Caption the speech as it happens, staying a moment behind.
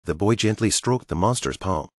The boy gently stroked the monster's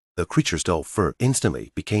palm. The creature's dull fur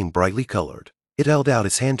instantly became brightly colored. It held out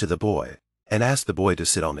its hand to the boy and asked the boy to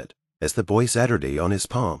sit on it. As the boy sat on his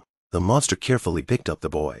palm, the monster carefully picked up the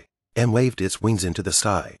boy and waved its wings into the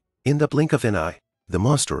sky. In the blink of an eye, the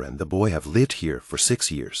monster and the boy have lived here for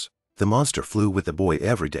 6 years. The monster flew with the boy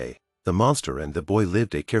every day. The monster and the boy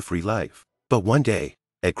lived a carefree life. But one day,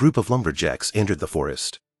 a group of lumberjacks entered the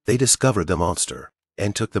forest. They discovered the monster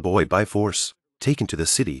and took the boy by force. Taken to the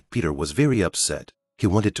city, Peter was very upset. He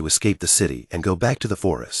wanted to escape the city and go back to the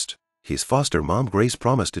forest. His foster mom Grace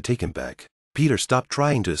promised to take him back. Peter stopped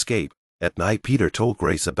trying to escape. At night, Peter told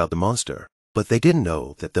Grace about the monster, but they didn't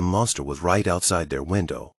know that the monster was right outside their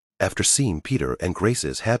window. After seeing Peter and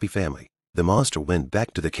Grace's happy family, the monster went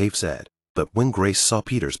back to the cave sad. But when Grace saw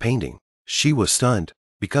Peter's painting, she was stunned,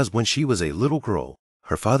 because when she was a little girl,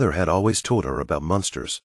 her father had always told her about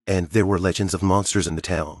monsters, and there were legends of monsters in the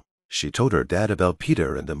town. She told her dad about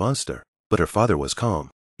Peter and the monster, but her father was calm.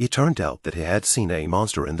 It turned out that he had seen a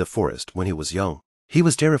monster in the forest when he was young. He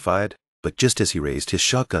was terrified, but just as he raised his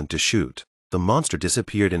shotgun to shoot, the monster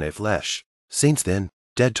disappeared in a flash. Since then,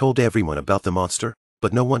 Dad told everyone about the monster,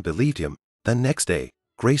 but no one believed him. The next day,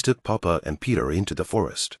 Grace took Papa and Peter into the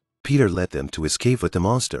forest. Peter led them to his cave with the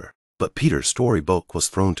monster, but Peter's storybook was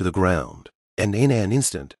thrown to the ground, and in an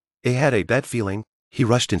instant, he had a bad feeling. He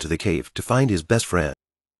rushed into the cave to find his best friend.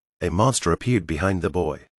 A monster appeared behind the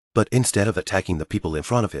boy, but instead of attacking the people in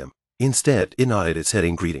front of him, instead it nodded its head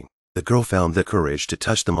in greeting. The girl found the courage to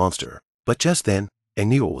touch the monster, but just then, a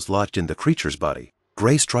needle was lodged in the creature's body.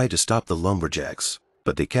 Grace tried to stop the lumberjacks,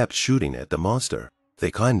 but they kept shooting at the monster.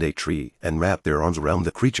 They climbed a tree and wrapped their arms around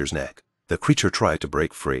the creature's neck. The creature tried to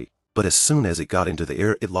break free, but as soon as it got into the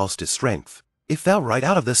air, it lost its strength. It fell right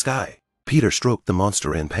out of the sky. Peter stroked the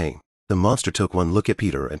monster in pain. The monster took one look at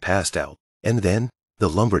Peter and passed out. And then, the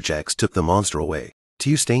lumberjacks took the monster away.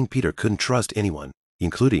 Tear-stained Peter couldn't trust anyone,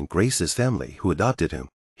 including Grace's family who adopted him.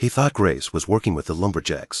 He thought Grace was working with the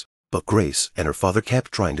lumberjacks, but Grace and her father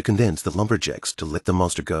kept trying to convince the lumberjacks to let the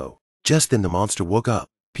monster go. Just then the monster woke up.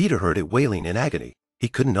 Peter heard it wailing in agony. He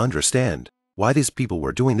couldn't understand why these people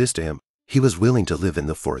were doing this to him. He was willing to live in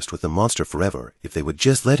the forest with the monster forever if they would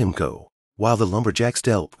just let him go. While the lumberjacks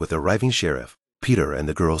dealt with the arriving sheriff, Peter and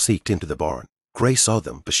the girl sneaked into the barn. Grace saw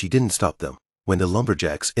them, but she didn't stop them. When the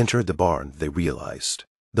lumberjacks entered the barn, they realized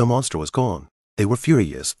the monster was gone. They were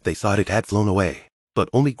furious. They thought it had flown away, but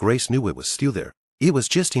only Grace knew it was still there. It was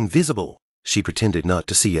just invisible. She pretended not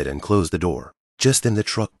to see it and closed the door. Just then the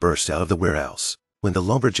truck burst out of the warehouse. When the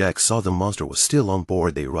lumberjacks saw the monster was still on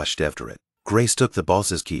board, they rushed after it. Grace took the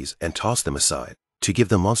boss's keys and tossed them aside to give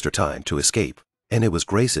the monster time to escape. And it was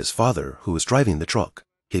Grace's father who was driving the truck.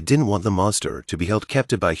 He didn't want the monster to be held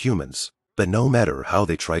captive by humans, but no matter how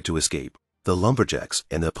they tried to escape, the lumberjacks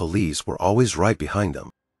and the police were always right behind them.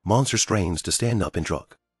 Monster strains to stand up in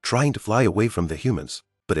truck, trying to fly away from the humans,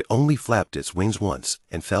 but it only flapped its wings once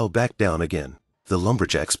and fell back down again. The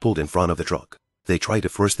lumberjacks pulled in front of the truck. They tried to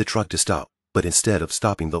force the truck to stop, but instead of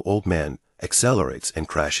stopping, the old man accelerates and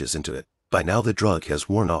crashes into it. By now the drug has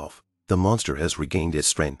worn off. The monster has regained its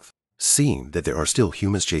strength. Seeing that there are still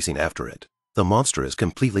humans chasing after it, the monster is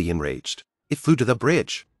completely enraged. It flew to the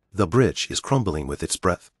bridge. The bridge is crumbling with its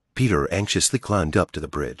breath. Peter anxiously climbed up to the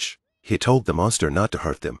bridge. He told the monster not to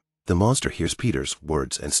hurt them. The monster hears Peter's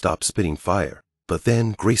words and stops spitting fire. But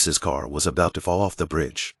then Grace's car was about to fall off the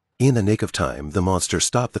bridge. In the nick of time, the monster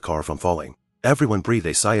stopped the car from falling. Everyone breathed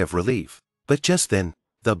a sigh of relief. But just then,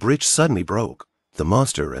 the bridge suddenly broke. The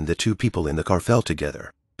monster and the two people in the car fell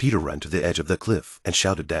together. Peter ran to the edge of the cliff and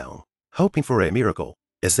shouted down, hoping for a miracle.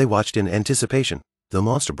 As they watched in anticipation, the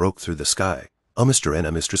monster broke through the sky. A Mr. and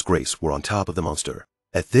a Mistress Grace were on top of the monster.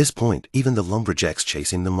 At this point, even the lumberjacks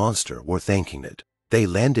chasing the monster were thanking it. They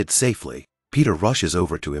landed safely. Peter rushes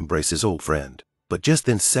over to embrace his old friend. But just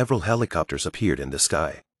then several helicopters appeared in the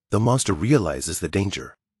sky. The monster realizes the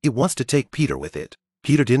danger. It wants to take Peter with it.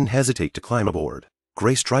 Peter didn't hesitate to climb aboard.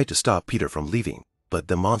 Grace tried to stop Peter from leaving, but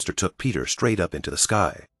the monster took Peter straight up into the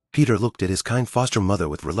sky. Peter looked at his kind foster mother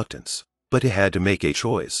with reluctance, but he had to make a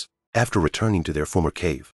choice. After returning to their former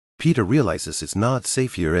cave, Peter realizes it's not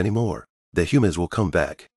safe here anymore. The humans will come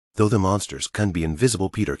back. Though the monsters can be invisible,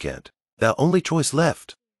 Peter can't. The only choice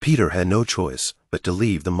left. Peter had no choice but to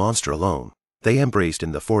leave the monster alone. They embraced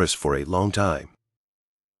in the forest for a long time.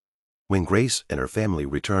 When Grace and her family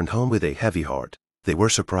returned home with a heavy heart, they were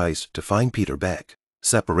surprised to find Peter back.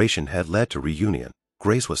 Separation had led to reunion.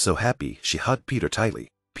 Grace was so happy she hugged Peter tightly.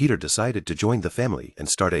 Peter decided to join the family and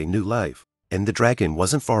start a new life. And the dragon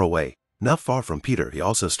wasn't far away. Not far from Peter, he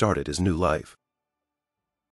also started his new life.